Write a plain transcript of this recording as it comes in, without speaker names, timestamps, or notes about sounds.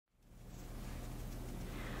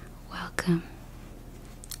welcome.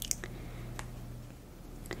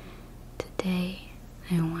 Today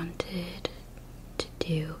I wanted to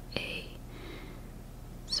do a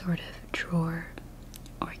sort of drawer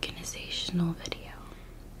organizational video.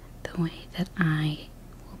 The way that I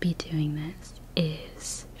will be doing this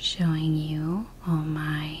is showing you all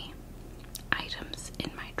my items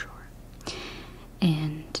in my drawer.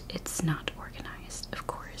 And it's not organized, of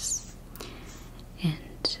course.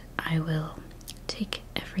 And I will take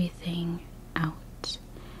everything out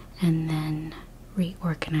and then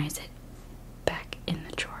reorganize it back in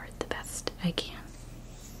the drawer the best I can.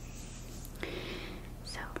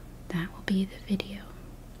 So that will be the video.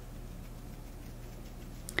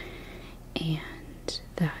 And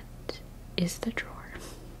that is the drawer.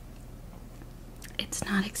 It's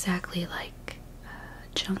not exactly like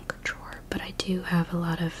a junk drawer, but I do have a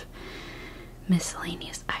lot of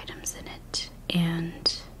miscellaneous items in it,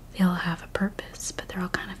 and they all have a purpose, but they're all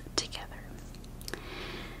kind of together.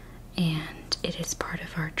 And it is part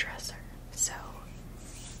of our dresser, so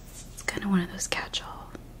it's kind of one of those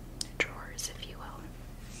catch-all drawers, if you will.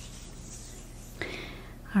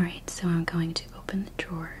 Alright, so I'm going to open the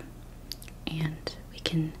drawer and we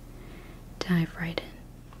can dive right in.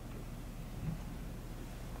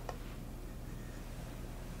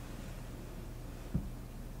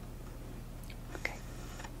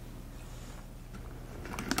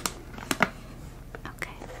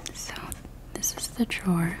 So this is the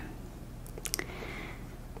drawer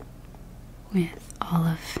with all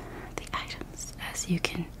of the items. As you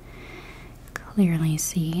can clearly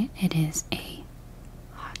see, it is a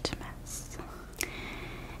hot mess.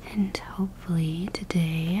 And hopefully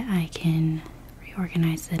today I can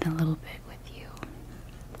reorganize it a little bit with you.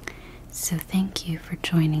 So thank you for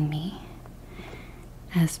joining me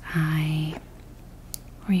as I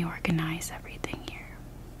reorganize everything here.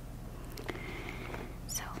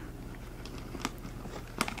 So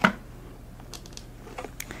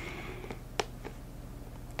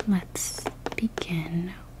let's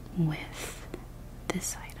begin with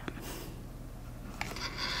this item.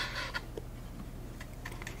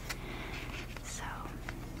 So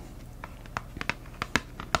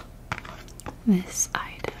this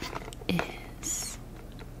item is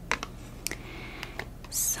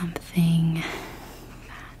something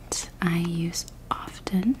that I use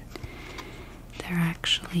often. They're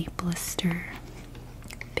actually blister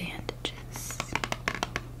bandages.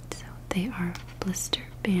 So they are blister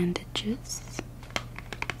bandages.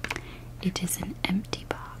 It is an empty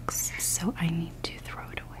box, so I need to throw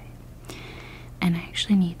it away. And I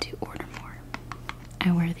actually need to order more.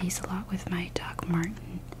 I wear these a lot with my Doc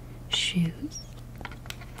Marten shoes.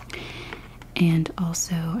 And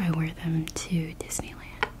also I wear them to Disneyland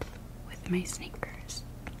with my sneakers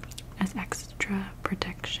as extra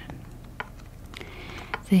protection.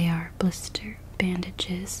 They are blister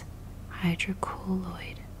bandages,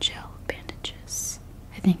 hydrocolloid gel bandages.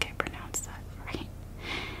 I think I pronounced that right.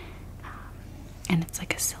 And it's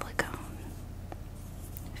like a silicone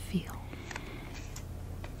feel.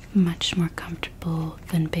 Much more comfortable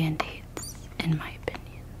than Band-Aids, in my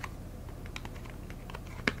opinion.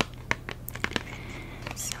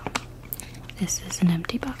 So, this is an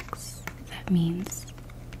empty box. That means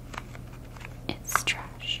it's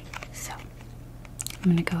trash. So,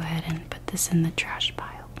 I'm gonna go ahead and put this in the trash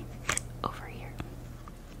pile over here.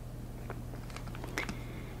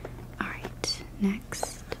 Alright,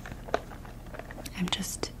 next, I'm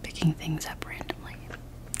just picking things up randomly.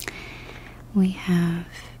 We have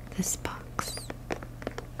this box,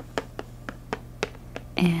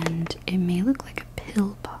 and it may look like a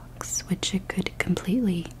pill box, which it could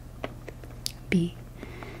completely be,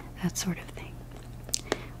 that sort of thing.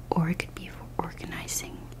 Or it could be for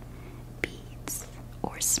organizing beads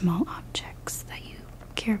or small objects that you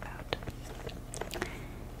care about.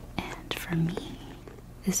 And for me,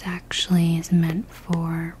 this actually is meant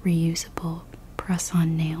for reusable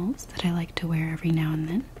press-on nails that I like to wear every now and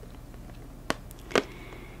then.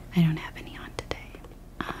 I don't have any on today.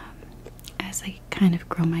 As I kind of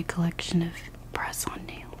grow my collection of press-on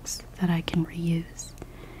nails that I can reuse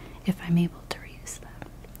if I'm able to reuse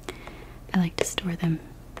them, I like to store them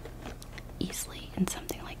easily in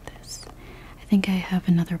something like this. I think I have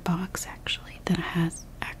another box actually that has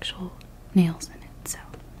actual nails in it, so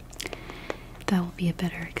that will be a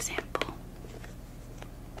better example.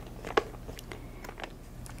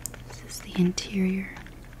 This is the interior.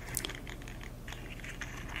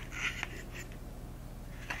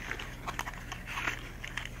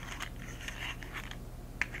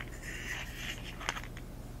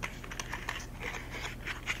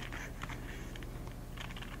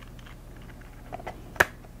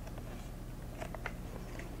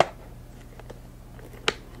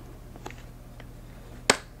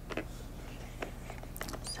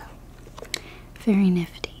 Very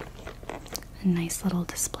nifty. A nice little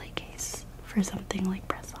display case for something like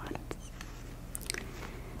press-ons.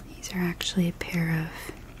 These are actually a pair of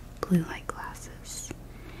blue light glasses,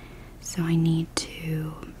 so I need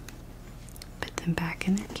to put them back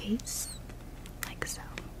in their case like so.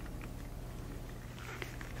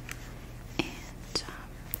 And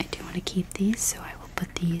I do want to keep these, so I will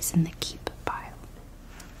put these in the keep pile.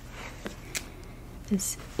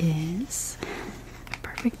 This is a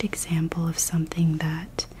perfect example of something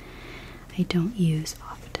that I don't use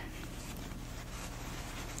often.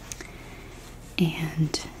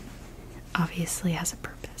 And obviously has a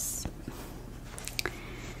purpose.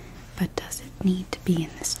 But does it need to be in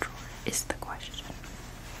this drawer is the question.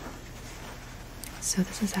 So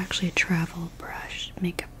this is actually a travel brush,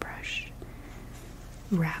 makeup brush,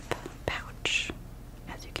 wrap pouch,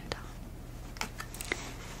 as you can tell.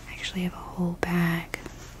 I actually have a whole bag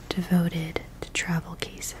devoted to travel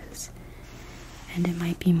cases, and it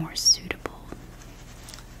might be more suitable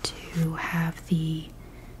to have the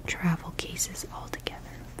travel cases all together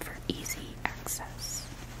for easy access.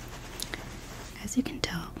 As you can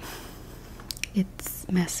tell, it's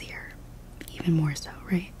messier, even more so,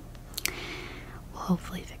 right? We'll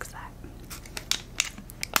hopefully fix that.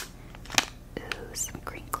 Ooh, some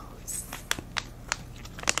crinkles.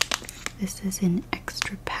 This is an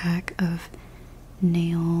extra pack of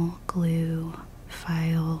nail glue,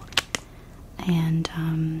 file, and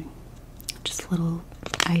just little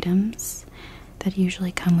items that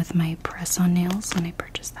usually come with my press-on nails when I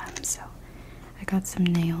purchase them. So I got some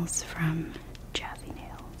nails from Jazzy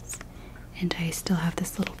Nails, and I still have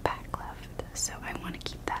this little pack left, so I want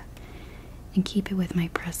to keep that and keep it with my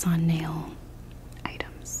press-on nail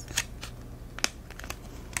items.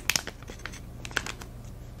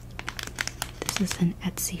 This is an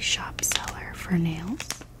Etsy shop seller for nails.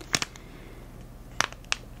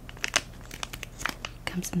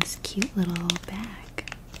 Comes in this cute little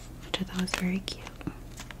bag, which I thought was very cute.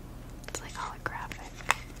 It's like holographic.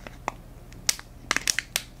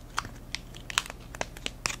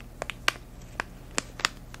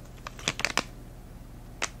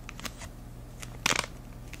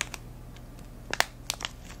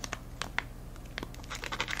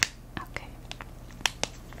 Okay.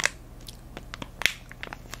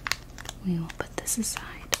 We will put this aside.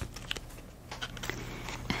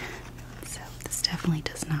 Definitely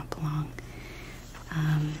does not belong.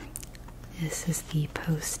 This is the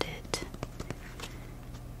post-it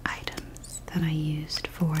items that I used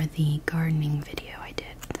for the gardening video I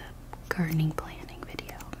did, the gardening planning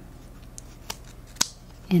video.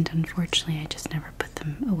 And unfortunately I just never put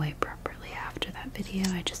them away properly after that video.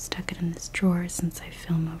 I just stuck it in this drawer since I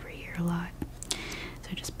film over here a lot. So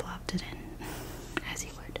I just plopped it in as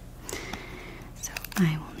you would. So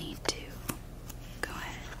I will need to go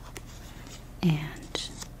ahead and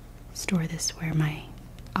store this where my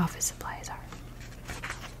office supplies are.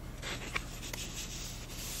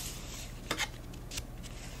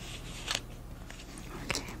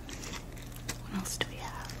 Okay, what else do we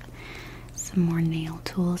have? Some more nail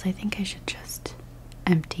tools. I think I should just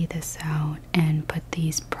empty this out and put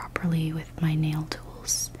these properly with my nail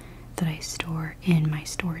tools that I store in my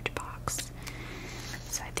storage box.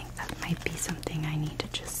 So I think that might be something I need to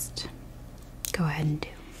just go ahead and do.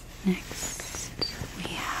 Next, we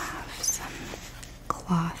have some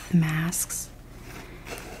cloth masks.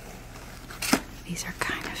 These are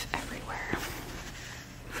kind of everywhere.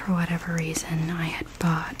 For whatever reason, I had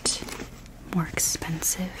bought more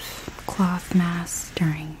expensive cloth masks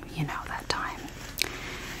during, that time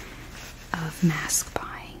of mask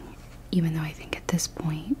buying. Even though I think at this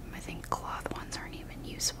point, I think cloth ones aren't even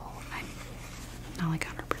useful. I'm not like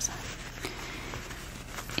 100%.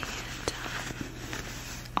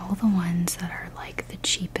 All the ones that are like the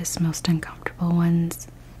cheapest, most uncomfortable ones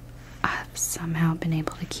I've somehow been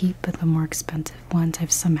able to keep, but the more expensive ones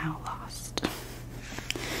I've somehow lost.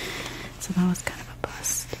 So that was kind of a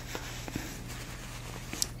bust.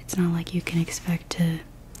 It's not like you can expect to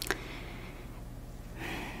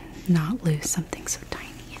not lose something so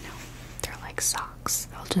tiny, They're like socks.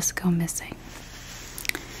 They'll just go missing.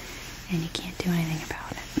 And you can't do anything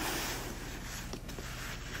about it.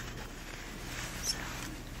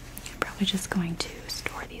 Just going to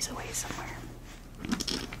store these away somewhere.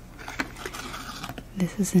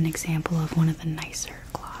 This is an example of one of the nicer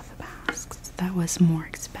cloth masks that was more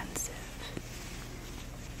expensive.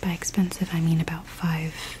 By expensive, I mean about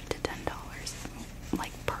 $5 to $10,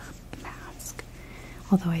 like per mask.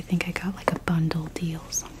 Although I think I got like a bundle deal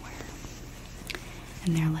somewhere.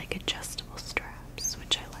 And they're like adjustable straps,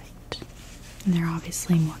 which I liked. And they're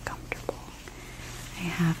obviously more comfortable. I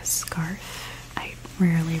have a scarf. I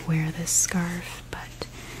rarely wear this scarf, but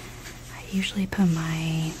I usually put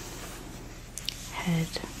my head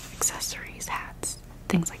accessories, hats,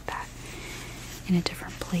 things like that in a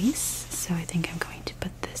different place. So I think I'm going to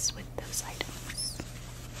put this with those items.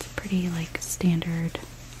 It's a pretty like standard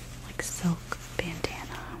like silk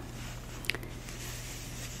bandana.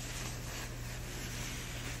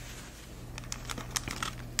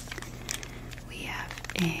 We have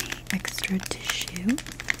a extra tissue.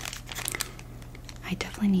 I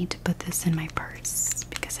definitely need to put this in my purse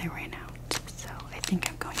because I ran out. So I think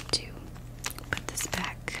I'm going to put this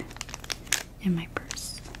back in my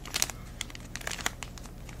purse.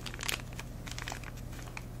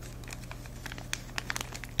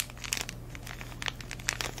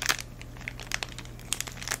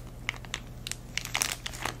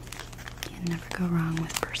 Can never go wrong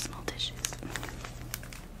with personal tissues.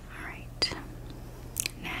 Alright,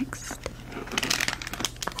 next.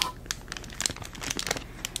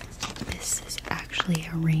 This is actually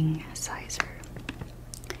a ring sizer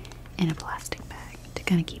in a plastic bag to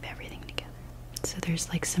kind of keep everything together. So there's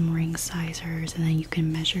like some ring sizers, and then you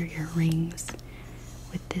can measure your rings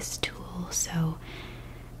with this tool. So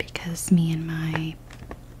because me and my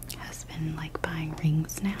husband like buying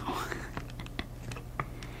rings now,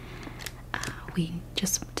 we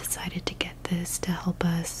just decided to get this to help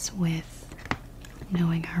us with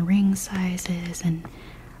knowing our ring sizes, and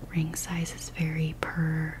ring sizes vary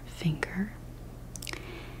per finger,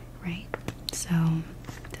 right? So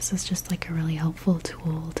this is just like a really helpful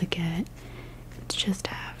tool to get, to just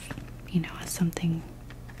have, you know, as something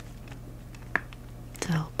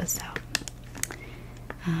to help us out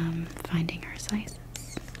finding our sizes.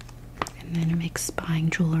 And then it makes buying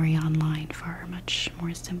jewelry online far much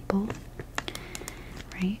more simple,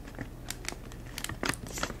 right?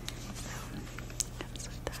 So comes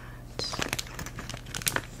with that.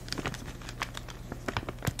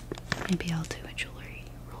 Maybe I'll do a jewelry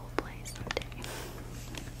role play someday.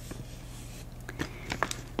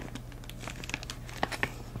 Okay.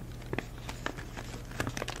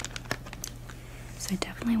 So I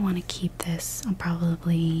definitely want to keep this. I'll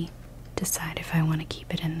probably decide if I want to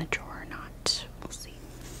keep it in the drawer or not. We'll see.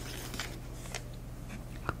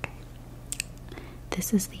 Okay.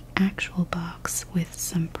 This is the actual box with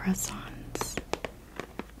some press-ons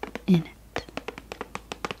in it.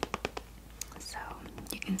 So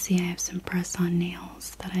you can see I have some press-on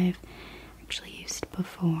nails that I've actually used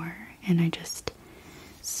before, and I just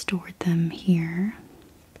stored them here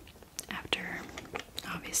after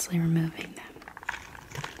obviously removing them.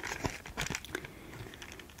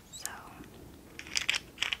 So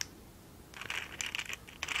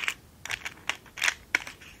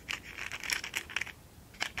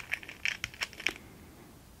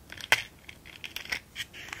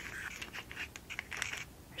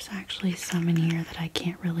there's actually some in here that I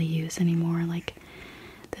can't really use anymore. Like,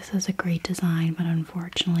 this is a great design, but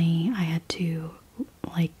unfortunately I had to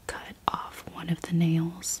like cut off one of the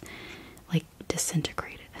nails, like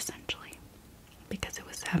disintegrate it essentially, because it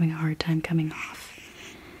was having a hard time coming off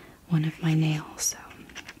one of my nails. So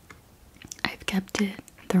I've kept it,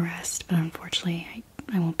 the rest, but unfortunately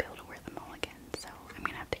I won't be able to wear them all again, so I'm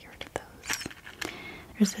gonna have to get rid of those.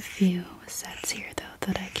 There's a few sets here though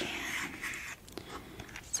that I can,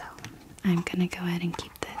 so I'm gonna go ahead and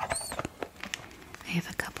keep this. I have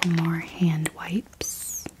a couple more hand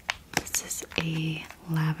wipes. This is a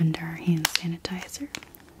lavender hand sanitizer.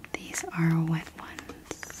 These are wet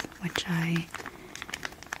ones, which I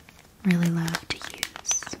really love to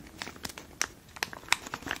use.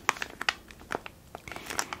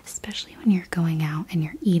 Especially when you're going out and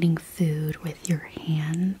you're eating food with your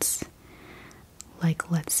hands.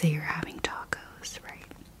 Like, let's say you're having tacos, right?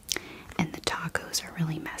 And the tacos are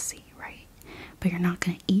really messy, right? But you're not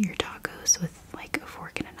going to eat your tacos with like a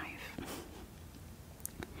fork and a knife.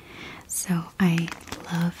 So I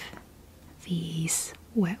love these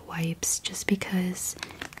wet wipes just because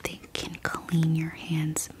they can clean your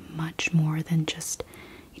hands much more than just,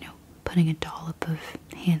 you know, putting a dollop of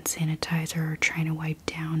hand sanitizer or trying to wipe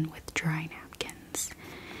down with dry napkins.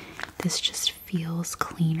 This just feels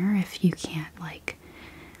cleaner if you can't like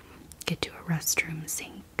get to a restroom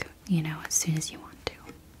sink, you know, as soon as you want to.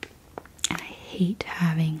 And I hate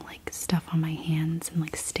having like stuff on my hands and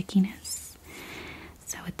like stickiness.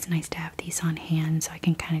 So it's nice to have these on hand so I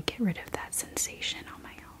can kind of get rid of that sensation on my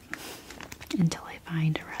own until I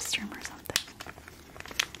find a restroom or something.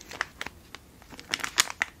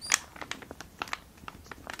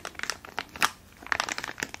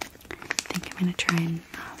 I think I'm going to try and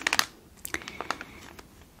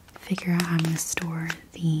figure out how I'm going to store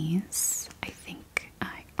these. I think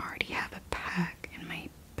I already have a pack in my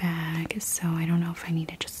bag August, so I don't know if I need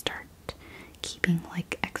to just start keeping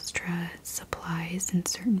like extra supplies in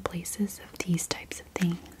certain places of these types of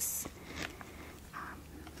things.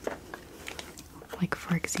 Like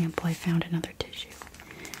for example, I found another tissue.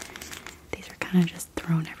 These are kind of just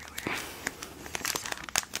thrown everywhere. So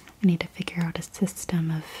I need to figure out a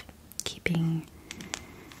system of keeping,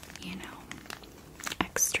 you know,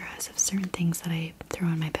 extras of certain things that I throw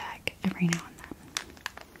in my bag every now and then.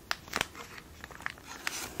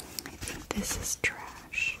 I think this is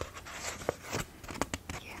trash.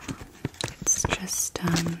 Yeah, it's just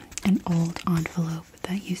an old envelope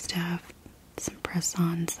that used to have some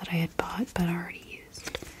press-ons that I had bought but already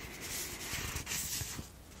used.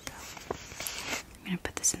 So I'm gonna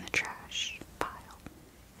put this in the trash pile.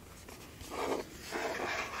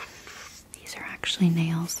 These are actually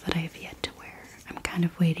nails that I have yet to wear. I'm kind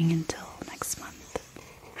of waiting until next month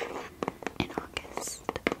in August.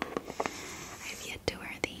 I have yet to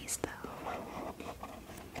wear these though.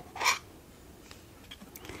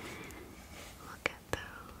 Look at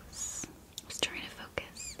those. I was trying to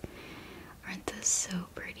focus. Aren't those so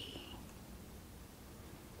pretty?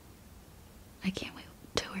 I can't wait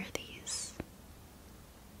to wear these.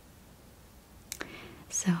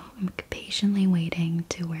 So I'm patiently waiting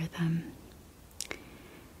to wear them.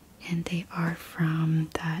 And they are from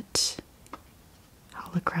that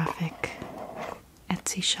holographic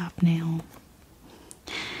Etsy shop nail.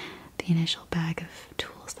 The initial bag of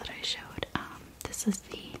tools that I showed. This is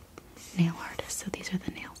the nail artist, so these are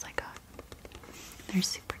the nails I got. They're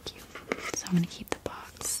super cute. So I'm going to keep the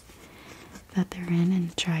box that they're in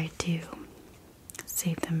and try to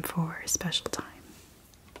save them for a special time.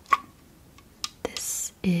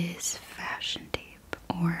 This is fashion tape,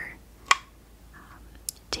 or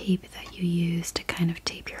tape that you use to kind of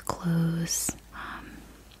tape your clothes,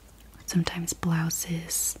 sometimes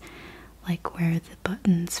blouses, like where the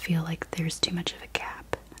buttons feel like there's too much of a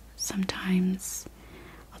gap. Sometimes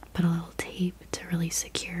I'll put a little tape to really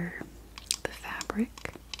secure the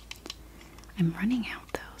fabric. I'm running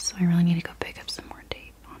out though, so I really need to go pick up some more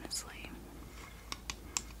tape, honestly.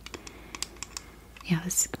 Yeah,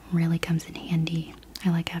 this really comes in handy. I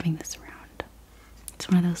like having this around. It's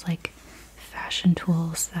one of those like fashion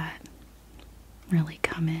tools that really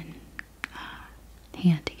come in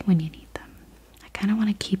handy when you need them. I kind of want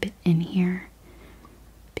to keep it in here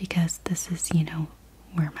because this is, you know,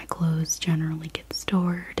 where my clothes generally get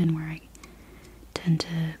stored and where I tend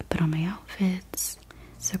to put on my outfits.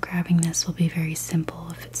 So grabbing this will be very simple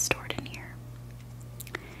if it's stored in here.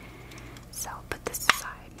 So I'll put this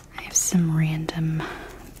aside. I have some random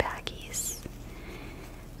baggies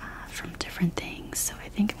from different things, so I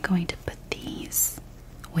think I'm going to put these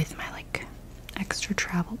with my like extra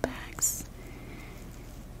travel bags,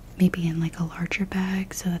 maybe in like a larger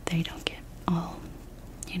bag so that they don't get all,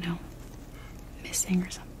 you know, missing or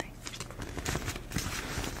something.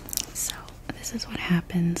 So this is what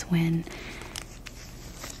happens when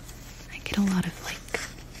I get a lot of like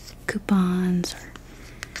coupons or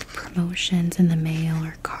promotions in the mail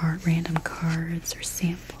or random cards or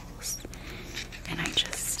samples, and I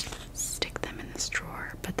just stick them in this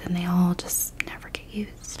drawer, but then they all just never get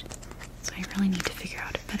used. So I really need to figure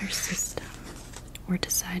out a better system or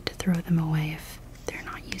decide to throw them away if they're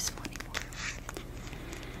not useful anymore.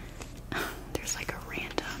 There's like a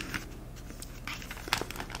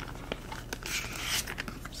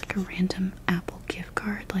random Apple gift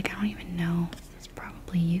card. Like, I don't even know. It's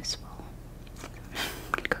probably useful.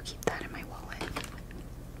 I'm gonna go keep that in my wallet.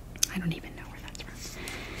 I don't even know where that's from.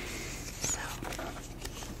 So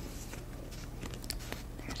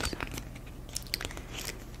there's some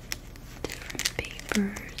different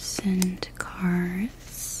papers and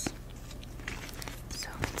cards. So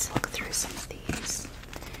let's look through some of these.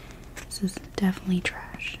 This is definitely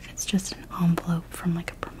trash. It's just an envelope from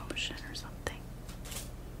like a promotion or something.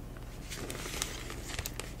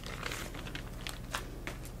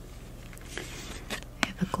 I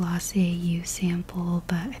have a Glossier U sample,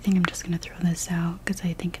 but I think I'm just gonna throw this out because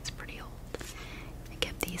I think it's pretty old. I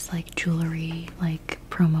kept these like jewelry, like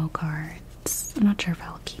promo cards. I'm not sure if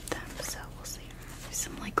I'll keep them, so we'll see. There's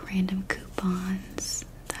some like random coupons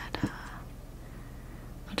that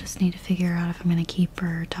I'll just need to figure out if I'm gonna keep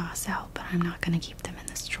or toss out, but I'm not gonna keep them in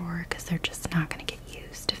this drawer because they're just not gonna get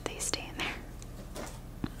used if they stay in there.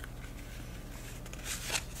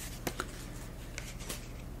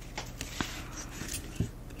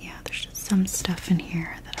 Yeah, there's just some stuff in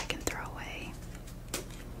here that I can throw away.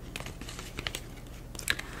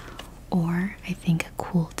 Or I think a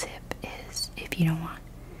cool tip is if you don't want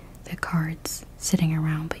the cards sitting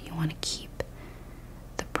around but you want to keep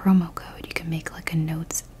the promo code, you can make like a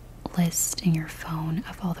notes list in your phone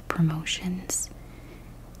of all the promotions,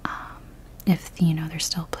 if they're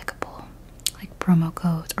still applicable, like promo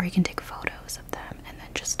codes, or you can take photos of them and then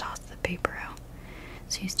just toss the paper out.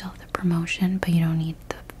 So you still have the promotion, but you don't need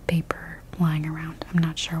the paper lying around. I'm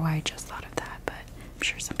not sure why I just thought of that, but I'm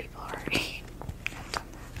sure some people already have done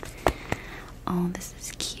that. Oh, this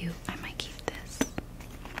is cute. I might keep this.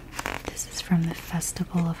 This is from the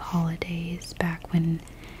Festival of Holidays back when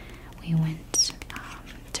we went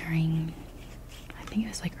during, I think it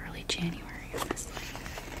was like early January, honestly.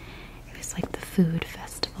 It was like the food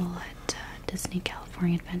festival at Disney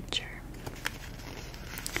California Adventure.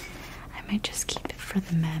 I might just keep it for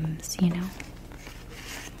the memes, Not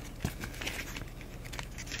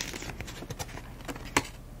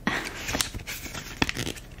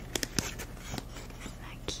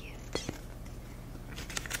cute.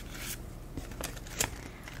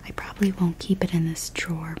 I probably won't keep it in this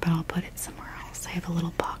drawer, but I'll put it somewhere else. I have a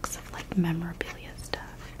little box of like memorabilia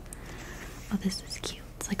stuff. Oh, this is cute.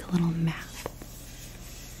 It's like a little map.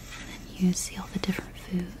 And then you see all the different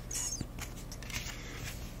foods.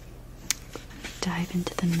 Let me dive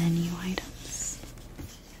into the menu items.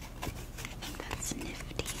 That's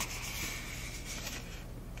nifty.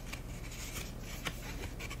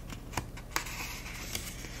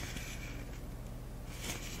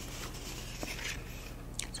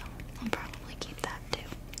 So I'll probably keep that too.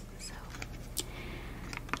 So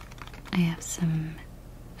I have some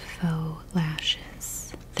faux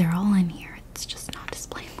lashes. They're all in here. It's just not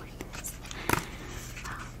displayed like this.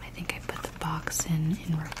 I think I put the box in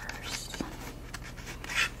reverse.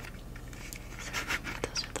 So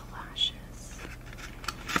those are the lashes.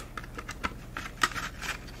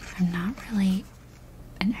 I'm not really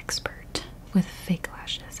an expert with fake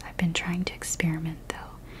lashes. I've been trying to experiment though,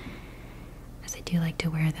 as I do like to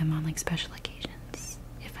wear them on like special occasions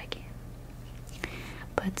if I can.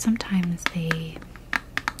 But sometimes they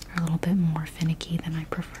are a little bit more finicky than I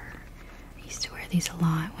prefer. I used to wear these a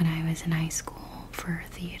lot when I was in high school for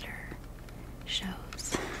theater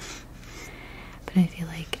shows. But I feel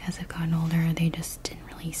like as I've gotten older, they just didn't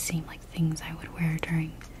really seem like things I would wear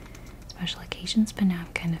during special occasions, but now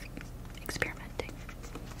I'm kind of experimenting.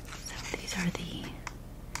 So these are the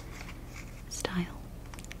style,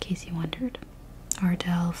 in case you wondered.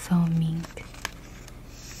 Ardell Foam Mink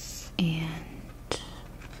and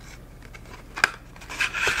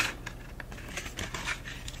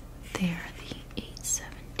they are the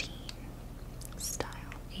 817 style.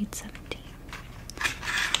 817.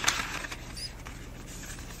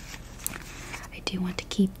 I do want to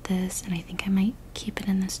keep this, and I think I might keep it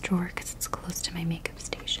in this drawer because it's close to my makeup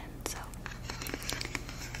station. So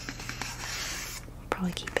I'll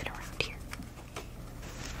probably keep it around here.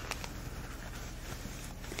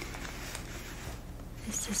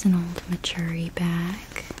 This is an old Maturi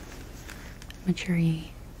bag. Maturi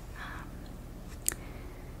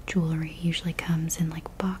jewelry usually comes in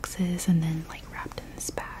like boxes and then like wrapped in this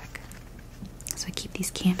bag. So I keep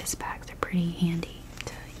these canvas bags. They're pretty handy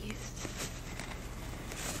to use.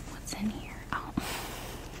 What's in here? Oh,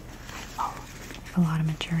 I have a lot of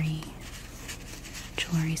Maturi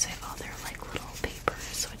jewelry, so I have all their like little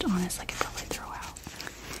papers, which honestly I could probably throw out.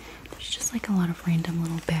 There's just like a lot of random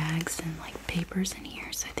little bags and like papers in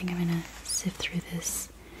here, so I think I'm gonna sift through this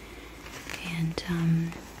and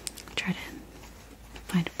try to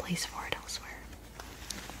find a place for it elsewhere.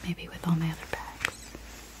 Maybe with all my other bags.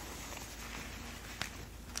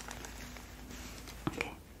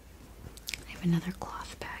 Okay. I have another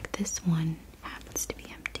cloth bag. This one happens to be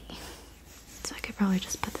empty. So I could probably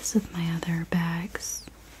just put this with my other bags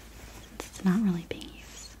since it's not really being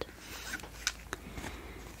used.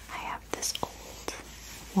 I have this old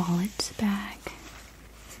wallet bag.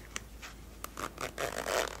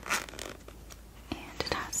 And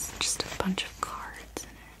it has just a bunch of cards in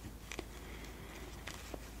it.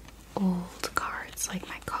 Old cards like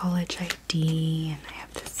my college ID, and I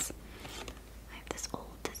have this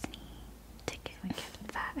old Disney ticket. I kept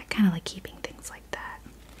that. I kind of like keeping things like that.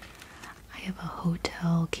 I have a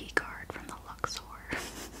hotel key card from the Luxor.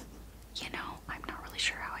 I'm not really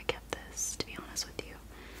sure how I kept this, to be honest with you.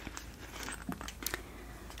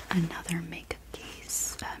 Another makeup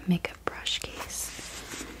case, makeup brush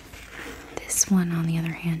case. This one, on the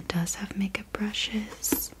other hand, does have makeup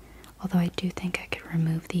brushes, although I do think I could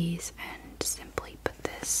remove these and simply put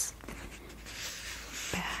this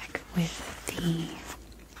bag with the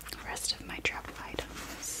rest of my travel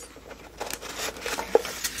items.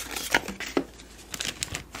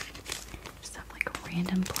 Just have like a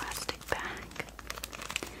random plastic bag.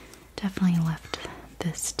 Definitely left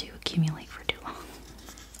this to accumulate for too long.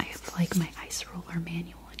 I have like my ice roller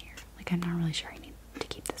manual in here. Like I'm not really sure I need to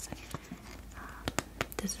keep this in here.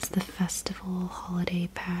 This is the Festival Holiday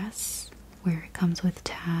Pass, where it comes with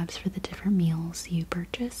tabs for the different meals you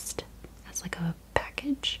purchased as like a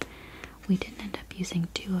package. We didn't end up using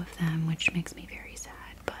 2 of them, which makes me very sad,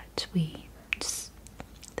 but the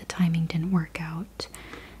timing didn't work out,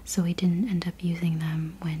 so we didn't end up using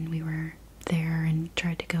them when we were there and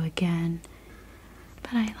tried to go again.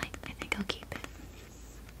 But I think I'll keep it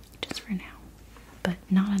just for now, but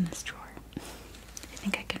not in this drawer. I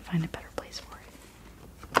think I can find a better place for it.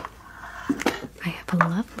 I have a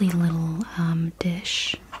lovely little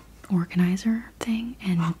dish organizer thing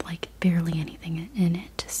and like barely anything in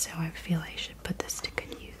it, so I feel I should put this to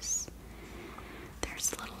good use.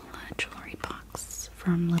 There's a little jewelry box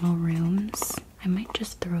from Little Rooms. I might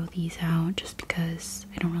just throw these out just because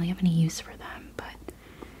I don't really have any use for them, but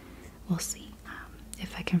we'll see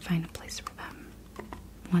if I can find a place for them.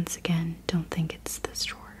 Once again, don't think it's this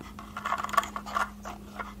drawer.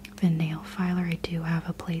 The nail filer, I do have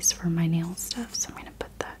a place for my nail stuff, so I'm going to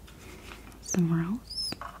put that somewhere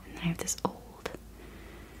else. And then I have this old,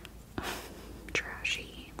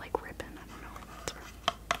 trashy, like ribbon. I don't know what that's from.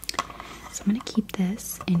 So I'm going to keep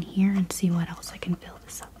this in here and see what else I can fill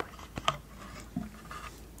this up with.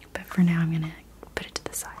 But for now, I'm going to put it to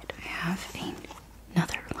the side. I have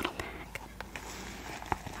another little bag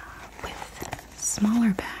with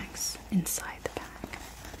smaller bags inside the bag.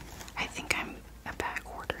 I think I'm a bag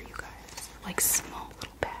hoarder, you guys. Like small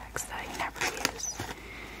little bags that I never use.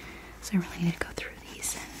 So I really need to go through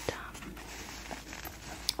these and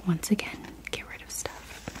once again get rid of stuff.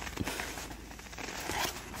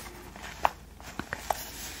 Okay.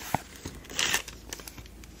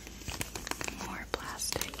 More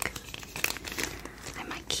plastic. I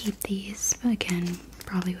might keep these, but again,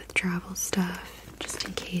 probably with travel stuff, just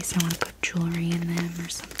in case I want to put jewelry in them or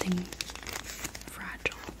something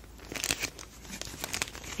fragile. I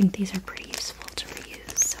think these are pretty useful to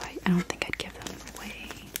reuse, so I don't think I'd give them away.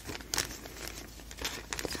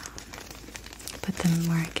 But, put them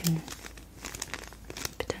where I can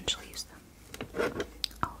potentially use them.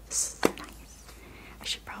 Oh, this is nice. I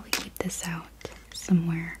should probably keep this out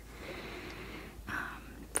somewhere.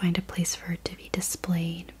 Find a place for it to be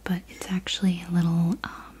displayed, but it's actually a little,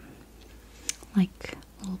 like,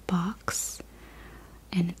 little box,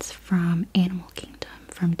 and it's from Animal Kingdom,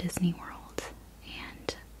 from Disney World,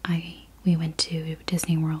 and we went to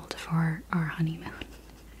Disney World for our honeymoon,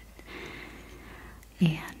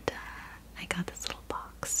 and I got this little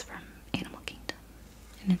box from Animal Kingdom,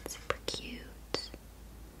 and it's super cute,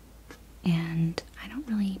 and I don't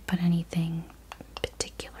really put anything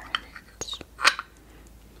particular in it.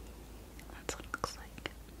 That's what it looks like.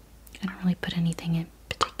 I don't really put anything in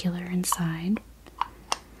particular inside,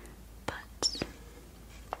 but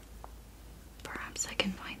perhaps I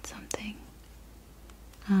can find something.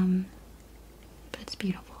 But it's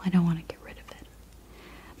beautiful. I don't want to get rid of it.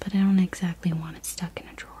 But I don't exactly want it stuck in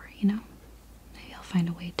a drawer, you know? Maybe I'll find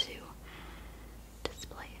a way to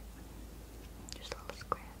display it. Just a little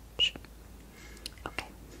scratch. Okay,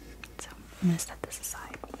 so I'm going to set this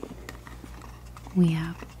aside. We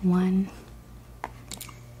have 1,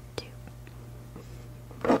 2,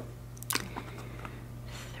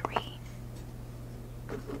 3,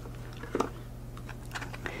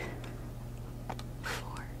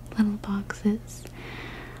 4 little boxes,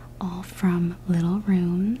 all from Little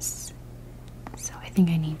Rooms. So I think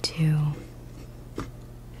I need to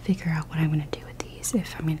figure out what I'm going to do with these,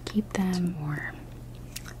 if I'm going to keep them or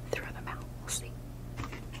throw them out. We'll see.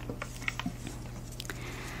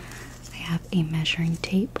 I have a measuring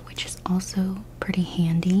tape, which is also pretty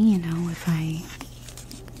handy, you know, if I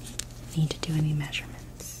need to do any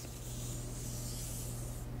measurements.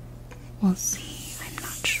 We'll see. I'm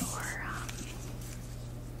not sure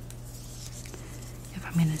if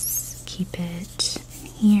I'm going to keep it in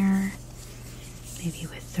here. Maybe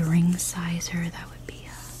with the ring sizer, that would be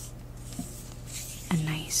a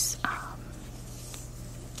nice,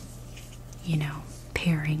 you know,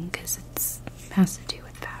 pairing, because it has to do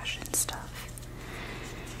with fashion stuff.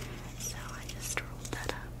 So I just rolled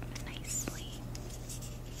that up nicely.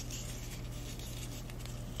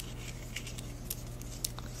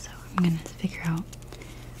 So I'm going to figure out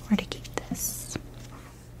where to keep this.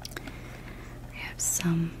 I have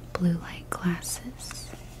some blue light glasses.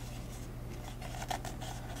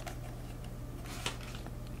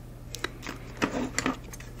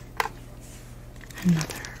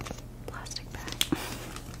 Another plastic bag.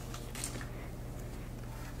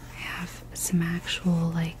 I have some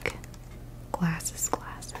actual, like, glasses.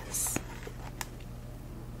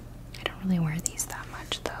 I don't really wear these that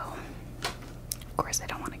much, though. Of course, I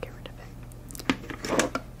don't want to get rid of it.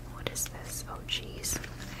 What is this? Oh, jeez.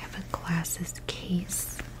 I have a glasses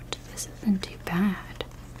case. isn't too bad.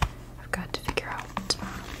 I've got to figure out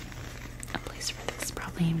a place for this,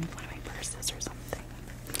 probably in one of my purses or something,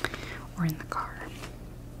 or in the car.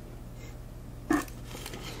 Another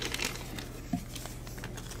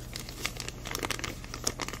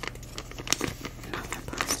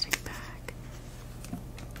plastic bag.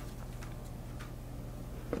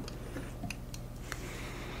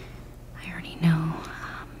 I already know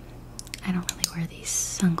I don't really wear these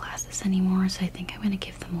sunglasses anymore, so I think I'm going to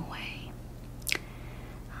give them away.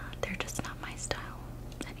 They're just not my style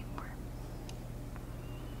anymore.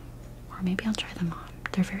 Or maybe I'll try them on.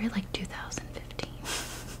 They're very like 2015,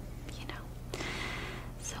 you know.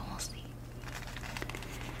 So we'll see.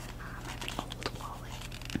 An old wallet.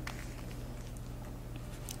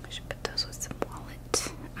 I should put those with some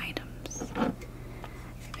wallet items. I have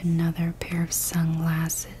another pair of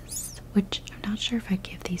sunglasses, which I'm not sure if I'd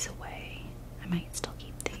give these away. I might still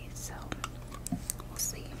keep these, so we'll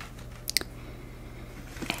see.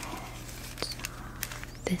 And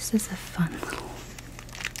this is a fun little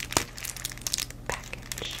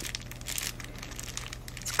package.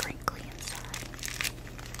 It's crinkly inside.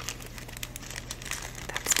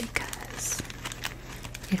 That's because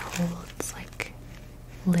it holds like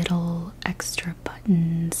little extra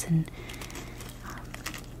buttons and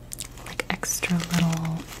like extra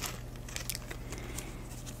little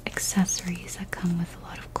accessories that come with a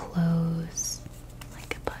lot of clothes,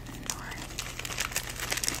 like a button or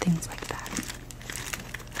things like that.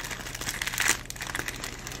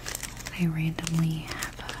 I randomly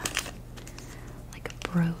have a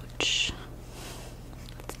brooch.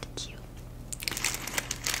 That's cute.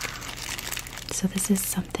 So this is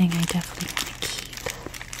something I definitely want to keep.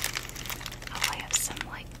 Oh, I have some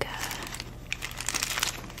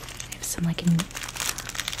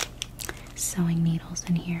sewing needles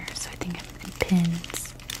in here, so I think and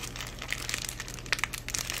pins.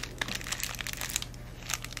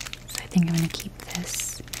 So I think I'm going to keep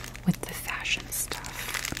this with the fashion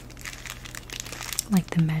stuff, like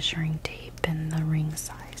the measuring tape and the ring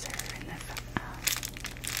sizer and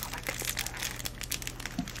all that good stuff.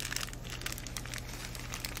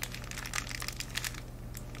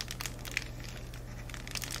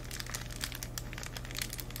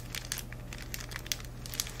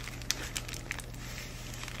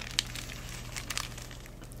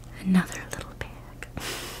 Another little bag.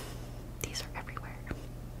 These are everywhere.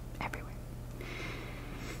 Everywhere.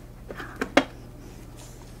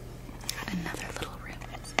 Another little room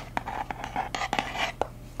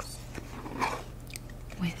box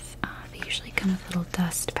with they usually come with little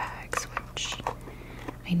dust bags, which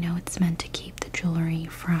I know it's meant to keep the jewelry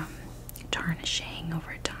from tarnishing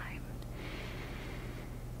over time.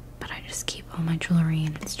 But I just keep all my jewelry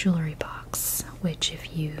in its jewelry box, which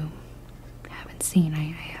if you haven't seen, I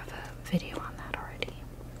have a video on that already.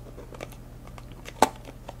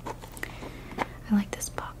 I like this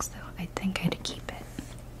box though. I think I'd keep it.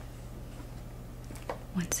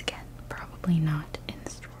 Once again, probably not in the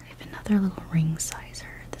store. I have another little ring sizer.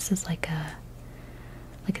 This is like a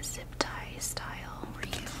zip tie style where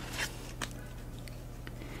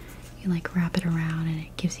you like wrap it around and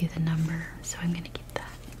it gives you the number. So I'm gonna keep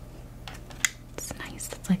that. It's nice.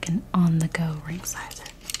 It's like an on-the-go ring sizer.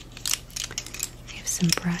 I have some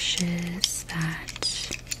brushes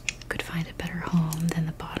that could find a better home than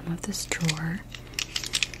the bottom of this drawer,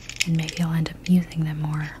 and maybe I'll end up using them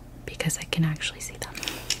more because I can actually see them.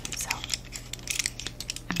 So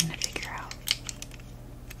I'm gonna figure out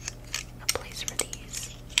a place for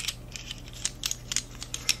these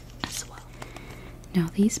as well. Now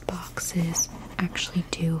these boxes actually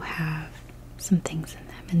do have some things in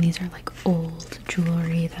them, and these are like old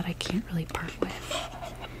jewelry that I can't really part with.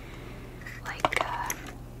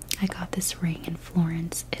 I got this ring in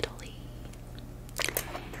Florence, Italy,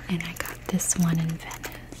 and I got this one in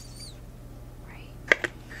Venice, right?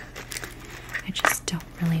 I just don't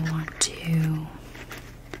really want to,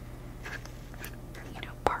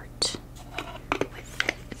 part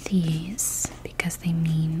with these because they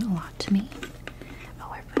mean a lot to me. Oh,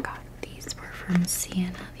 I forgot, these were from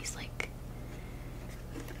Sienna, these like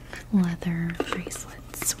leather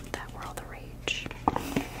bracelets that were all the rage.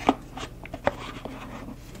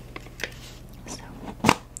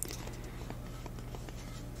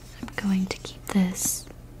 Going to keep this.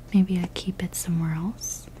 Maybe I keep it somewhere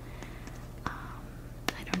else. I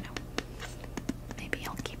don't know. Maybe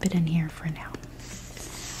I'll keep it in here for now.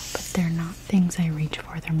 But they're not things I reach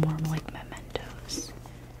for. They're more like mementos.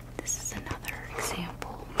 This is another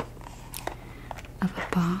example of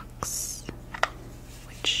a box,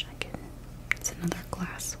 which it's another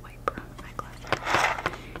glass wiper. Eyeglass.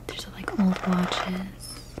 There's like old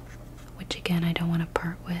watches, which again I don't want to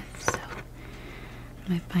part with. So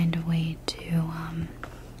might find a way to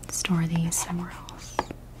store these somewhere else.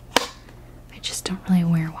 I just don't really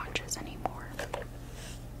wear watches anymore.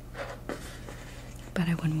 But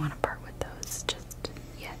I wouldn't want to part with those just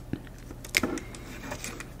yet.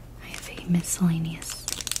 I have a miscellaneous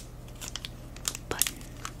button.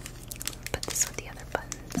 Put this with the other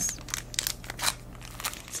buttons.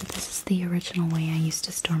 So this is the original way I used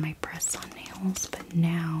to store my press-on nails, but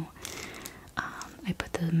now I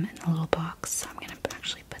put them in a little box, so I'm going to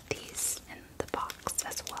actually put these in the box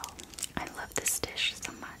as well. I love this dish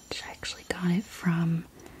so much. I actually got it from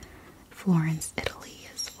Florence, Italy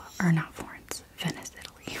as well. Or not Florence, Venice,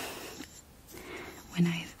 Italy. When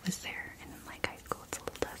I was there in like high school. It's a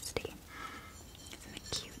little dusty. Isn't it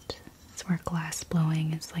cute? It's where glass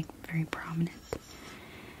blowing is like very prominent.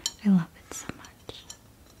 I love it so much.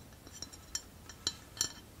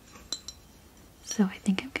 So I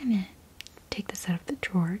think I'm gonna take this out of the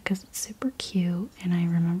drawer because it's super cute and I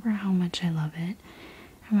remember how much I love it.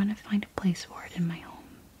 I want to find a place for it in my home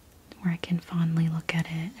where I can fondly look at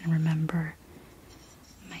it and remember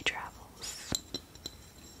my travels.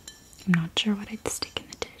 I'm not sure what I'd stick in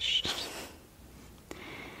the dish,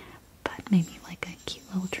 but maybe like a cute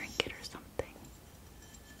little trinket or something.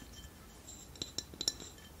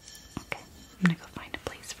 Okay, I'm gonna go find a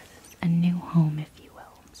place for this. A new home, if you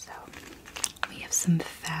will. So we have some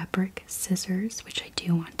fabric scissors, which I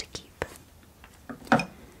do want to keep. And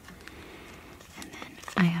then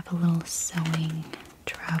I have a little sewing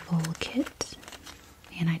travel kit.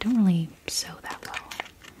 And I don't really sew that well.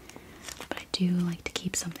 But I do like to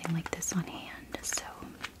keep something like this on hand. So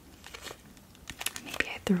maybe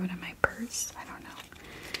I threw it in my purse. I don't know.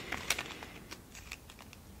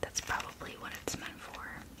 That's probably what it's meant for.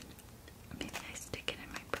 Maybe I stick it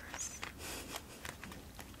in my purse.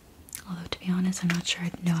 Although, to be honest, I'm not sure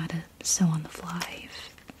I'd know how to sew on the fly if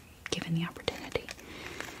given the opportunity.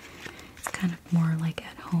 It's kind of more like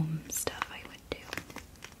at-home stuff I would do.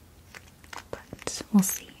 But we'll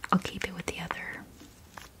see. I'll keep it with the other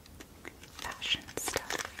fashion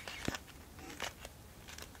stuff.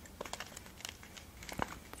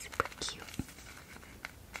 Super cute.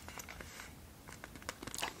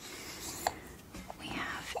 We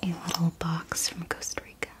have a little box from Costa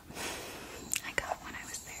Rica. I got when I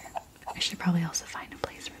was there. I should probably also find a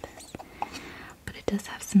place for this. But it does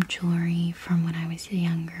have some jewelry from when I was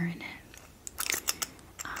younger in it.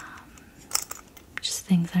 Just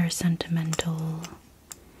things that are sentimental.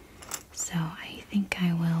 So I think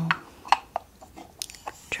I will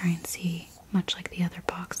try and see, much like the other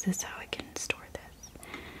boxes, how I can store this.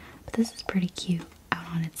 But this is pretty cute out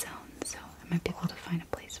on its own, so I might be able to find a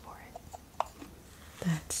place for it.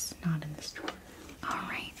 That's not in this drawer.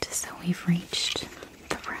 Alright, so we've reached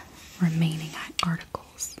the remaining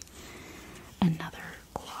articles. Another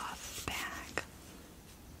cloth bag.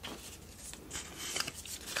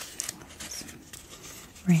 Some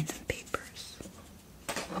random papers.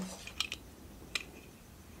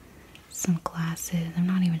 Some glasses. I'm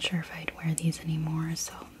not even sure if I'd wear these anymore,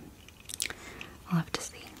 so I'll have to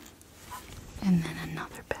see. And then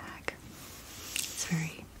another bag. It's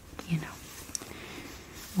very,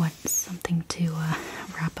 what's something to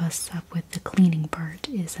wrap us up with the cleaning part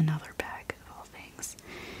is another bag of all things.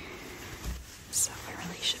 So I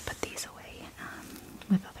really should put these away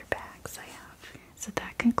with other bags I have. So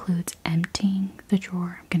that concludes emptying the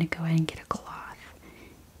drawer. I'm going to go ahead and get a cloth,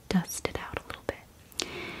 dust it out a little bit,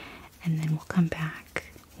 and then we'll come back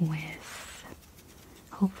with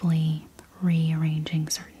hopefully rearranging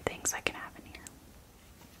certain things I can have in here.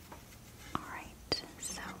 Alright,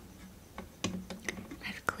 so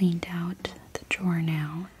I've cleaned out the drawer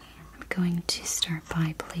now. I'm going to start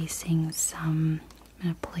by placing I'm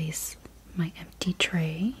going to place my empty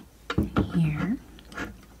tray in here.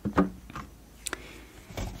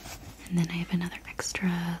 And then I have another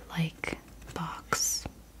extra, box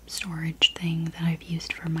storage thing that I've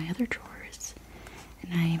used for my other drawers.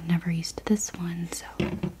 And I've never used this one, so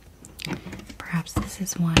perhaps this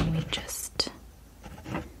is one we just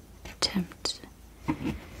attempt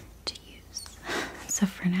to use. So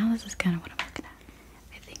for now, this is kind of what I'm looking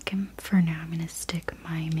at. I think for now I'm going to stick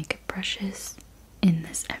my makeup brushes in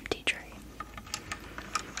this empty tray.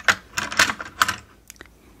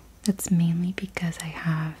 That's mainly because I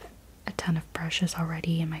have a ton of brushes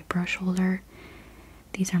already in my brush holder.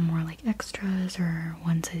 These are more like extras or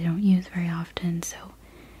ones I don't use very often, so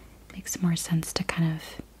it makes more sense to kind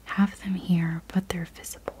of have them here, but they're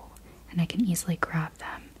visible and I can easily grab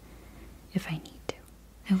them if I need to.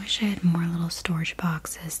 I wish I had more little storage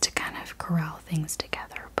boxes to kind of corral things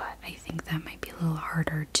together, but I think that might be a little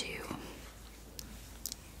harder to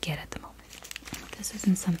get at the moment. This this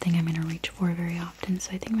isn't something I'm going to reach for very often,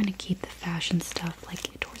 so I think I'm going to keep the fashion stuff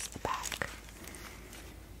like towards the back.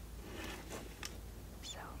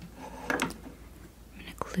 So I'm going to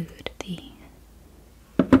include the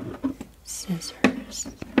scissors.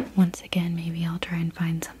 Once again, maybe I'll try and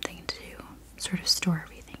find something to sort of store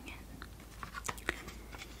everything in.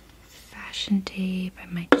 Fashion tape, I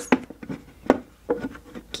might just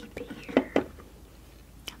keep it here.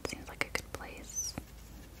 That seems like a good place.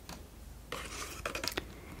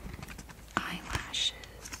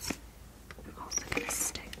 Eyelashes, I'm also going to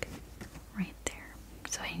stick right there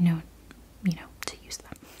so I know, to use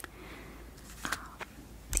them.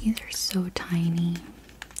 These are so tiny.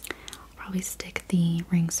 I'll probably stick the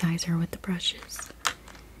ring sizer with the brushes.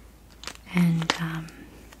 And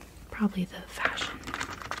probably the fashion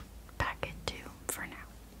packet too, for now.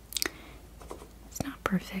 It's not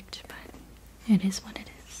perfect, but it is what it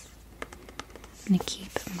is. I'm gonna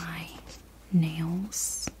keep my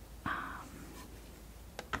nails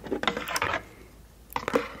probably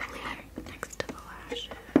next to the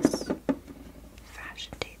lashes.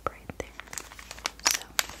 Fashion tape right there. So,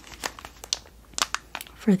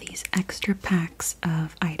 for these extra packs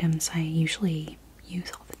of items I usually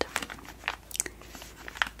use all the time,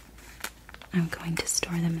 I'm going to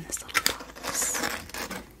store them in this little box.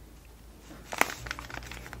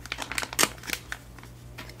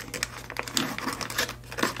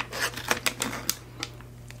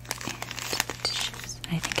 And the tissues.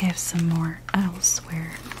 I think I have some more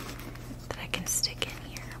elsewhere that I can stick in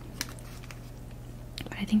here.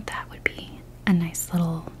 But I think that would be a nice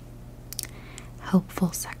little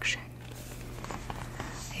helpful section.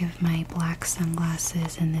 I have my black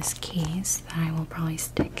sunglasses in this case that I will probably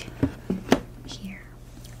stick here.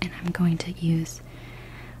 And I'm going to use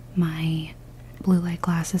my blue light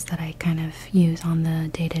glasses that I kind of use on the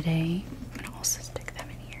day-to-day. I'm going to also stick them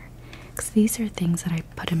in here. Because these are things that I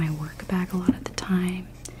put in my work bag a lot of the time.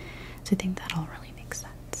 So I think that all really makes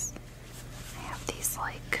sense. I have these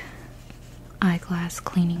like eyeglass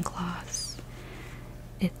cleaning cloths.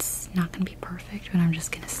 It's not going to be perfect, but I'm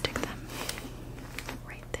just going to stick them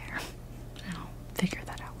right there. And I'll figure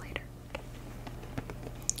that out later.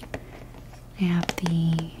 I have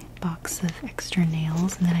the box of extra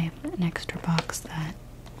nails, and then I have an extra box that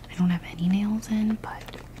I don't have any nails in, but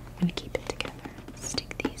I'm going to keep it together.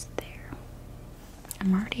 Stick these there.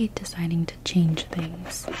 I'm already deciding to change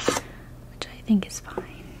things, which I think is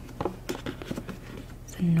fine.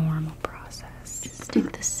 It's a normal process. Just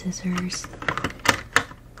stick the scissors.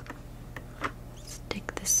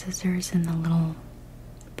 Stick the scissors in the little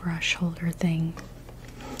brush holder thing.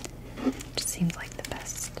 Just seems like the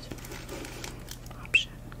best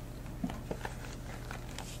option.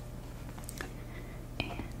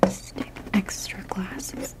 And stick extra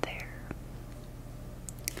glasses there.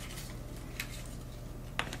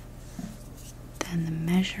 Then the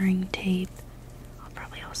measuring tape, I'll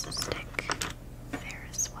probably also stick there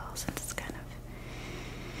as well, since it's kind of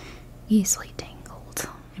easily tangled.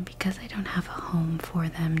 And because I don't have a home for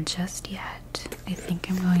them just yet, I think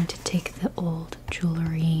I'm going to take the old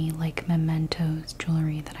jewelry, like mementos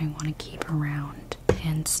jewelry that I want to keep around,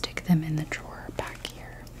 and stick them in the drawer back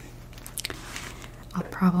here. I'll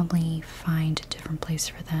probably find a different place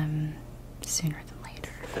for them sooner than later.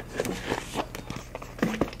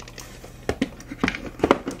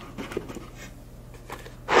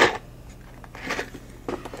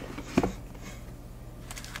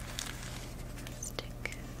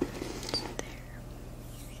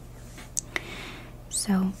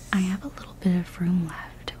 So I have a little bit of room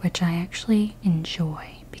left, which I actually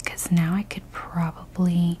enjoy, because now I could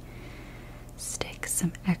probably stick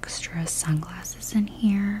some extra sunglasses in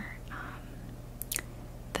here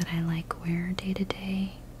that I like wear day to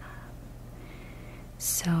day.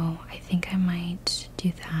 So I think I might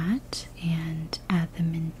do that and add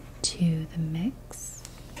them into the mix.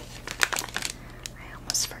 I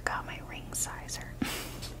almost forgot my ring sizer.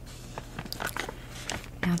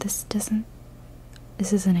 Now this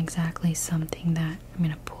isn't exactly something that I'm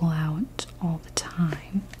going to pull out all the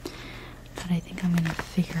time, but I think I'm going to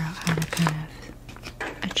figure out how to kind of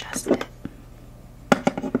adjust it.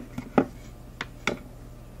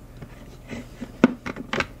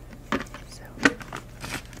 So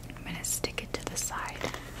I'm going to stick it to the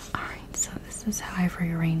side. Alright, so this is how I've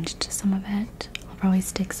rearranged some of it. I'll probably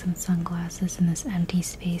stick some sunglasses in this empty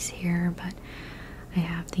space here, but I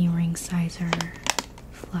have the ring sizer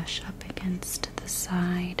flush up against the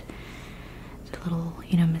side. The little,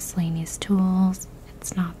 miscellaneous tools.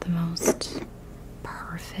 It's not the most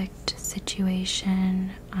perfect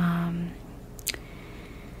situation.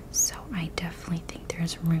 So I definitely think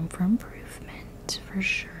there's room for improvement, for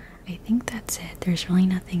sure. I I think that's it. There's really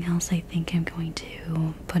nothing else I think I'm going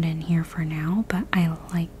to put in here for now, but I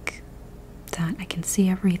like that I can see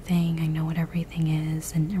everything, I know what everything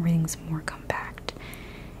is, and everything's more compact.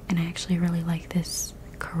 And I actually really like this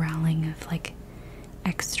corralling of like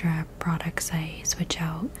extra products I switch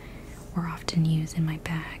out or often use in my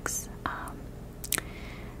bags.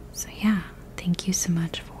 So yeah, thank you so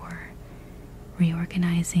much for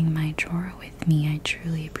reorganizing my drawer with me. I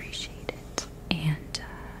truly appreciate it. And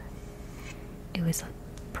it was a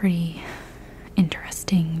pretty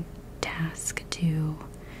interesting task to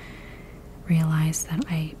realize that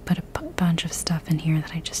I put a bunch of stuff in here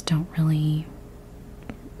that I just don't really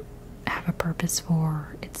have a purpose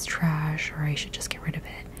for. It's trash, or I should just get rid of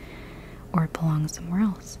it, or it belongs somewhere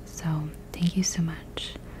else. So thank you so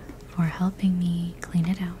much for helping me clean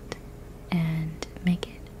it out and make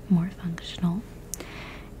it more functional.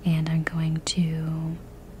 And I'm going to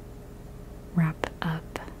wrap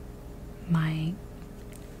up my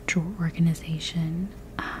drawer organization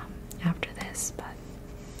after this, but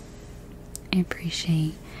I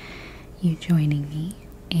appreciate you joining me,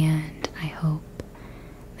 and I hope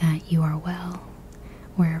that you are well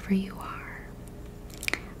wherever you are.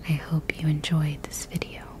 I hope you enjoyed this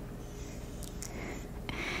video.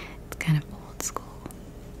 It's kind of old school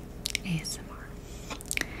ASMR.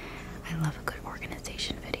 I love a good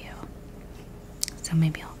organization video, so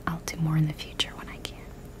maybe I'll do more in the future when I can.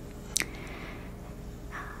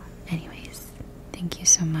 Anyways, thank you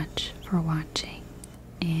so much for watching,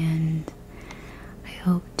 and I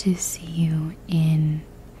hope to see you in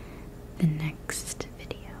the next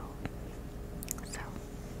video. So,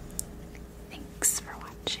 thanks for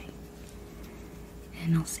watching,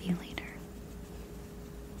 and I'll see you later.